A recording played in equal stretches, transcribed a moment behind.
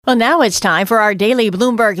Well, now it's time for our daily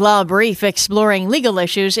Bloomberg Law Brief exploring legal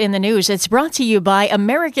issues in the news. It's brought to you by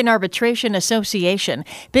American Arbitration Association.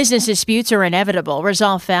 Business disputes are inevitable.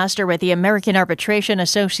 Resolve faster with the American Arbitration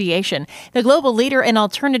Association, the global leader in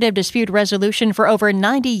alternative dispute resolution for over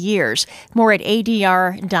 90 years. More at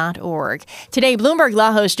adr.org. Today, Bloomberg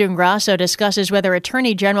Law host June Grasso discusses whether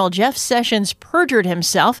Attorney General Jeff Sessions perjured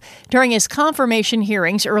himself during his confirmation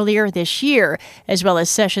hearings earlier this year, as well as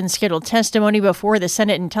Sessions' scheduled testimony before the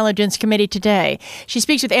Senate Intelligence Committee today. She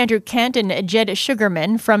speaks with Andrew Kent and Jed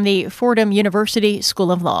Sugarman from the Fordham University School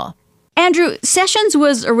of Law. Andrew, Sessions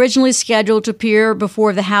was originally scheduled to appear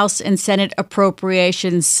before the House and Senate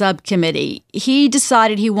Appropriations Subcommittee. He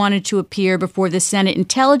decided he wanted to appear before the Senate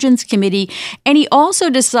Intelligence Committee, and he also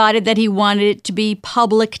decided that he wanted it to be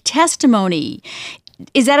public testimony.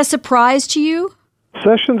 Is that a surprise to you?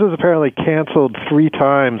 Sessions has apparently canceled 3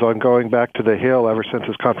 times on going back to the Hill ever since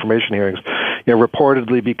his confirmation hearings,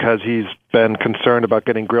 reportedly because he's been concerned about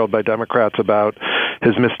getting grilled by Democrats about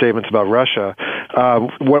his misstatements about Russia.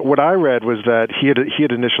 What I read was that he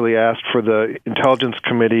had initially asked for the Intelligence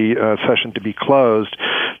Committee session to be closed,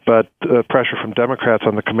 but pressure from Democrats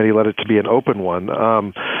on the committee led it to be an open one.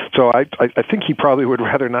 So I think he probably would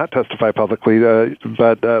rather not testify publicly,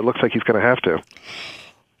 but it looks like he's going to have to.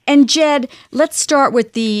 And Jed, let's start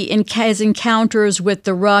with his encounters with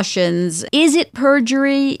the Russians. Is it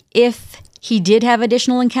perjury if he did have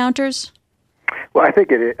additional encounters? Well, I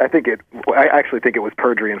actually think it was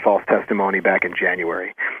perjury and false testimony back in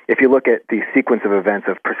January. If you look at the sequence of events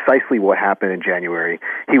of precisely what happened in January,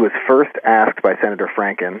 he was first asked by Senator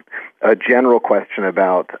Franken a general question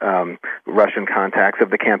about Russian contacts of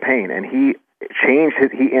the campaign, and he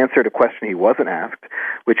answered a question he wasn't asked,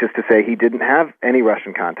 which is to say he didn't have any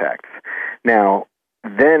Russian contacts. Now,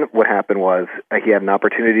 then what happened was he had an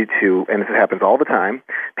opportunity to, and this happens all the time,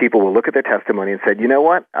 people will look at their testimony and say, you know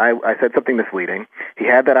what, I said something misleading. He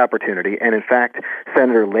had that opportunity, and in fact,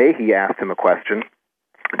 Senator Leahy asked him a question.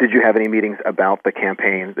 Did you have any meetings about the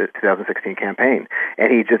campaign, the 2016 campaign?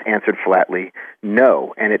 And he just answered flatly,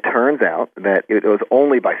 no. And it turns out that it was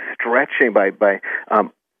only by stretching,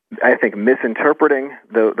 I think, misinterpreting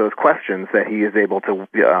those questions that he is able to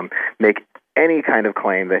make any kind of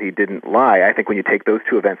claim that he didn't lie. I think when you take those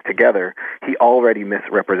two events together, he already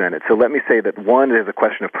misrepresented. So let me say that one is a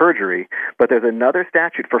question of perjury, but there's another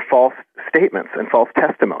statute for false statements and false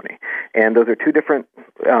testimony. And those are two different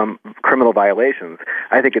criminal violations.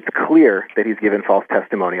 I think it's clear that he's given false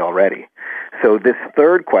testimony already. So this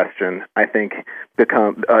third question, I think,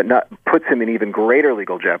 puts him in even greater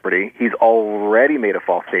legal jeopardy. He's already made a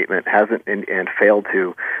false statement, hasn't and failed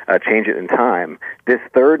to change it in time. This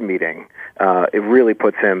third meeting, it really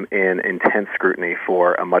puts him in intense scrutiny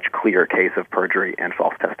for a much clearer case of perjury and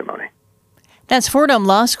false testimony. That's Fordham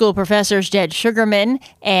Law School professors Jed Sugarman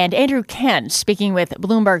and Andrew Kent speaking with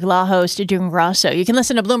Bloomberg Law host June Grasso. You can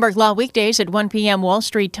listen to Bloomberg Law weekdays at 1 p.m. Wall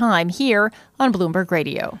Street time here on Bloomberg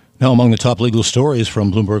Radio. Now, among the top legal stories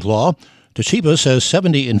from Bloomberg Law, Toshiba says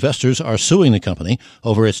 70 investors are suing the company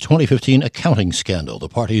over its 2015 accounting scandal. The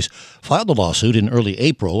parties filed the lawsuit in early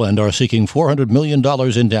April and are seeking $400 million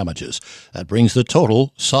in damages. That brings the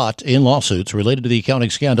total sought in lawsuits related to the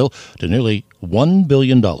accounting scandal to nearly $1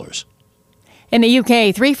 billion. In the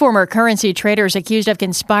UK, 3 former currency traders accused of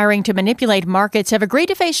conspiring to manipulate markets have agreed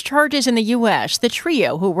to face charges in the U.S. The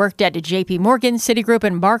trio, who worked at J.P. Morgan, Citigroup,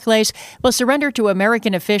 and Barclays, will surrender to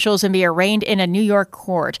American officials and be arraigned in a New York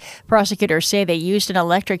court. Prosecutors say they used an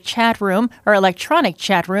electronic chat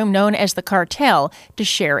room known as the cartel to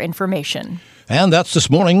share information. And that's this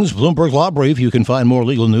morning's Bloomberg Law Brief. You can find more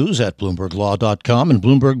legal news at BloombergLaw.com and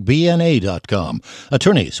BloombergBNA.com.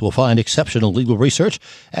 Attorneys will find exceptional legal research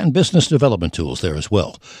and business development tools there as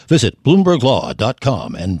well. Visit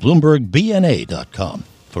BloombergLaw.com and BloombergBNA.com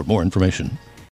for more information.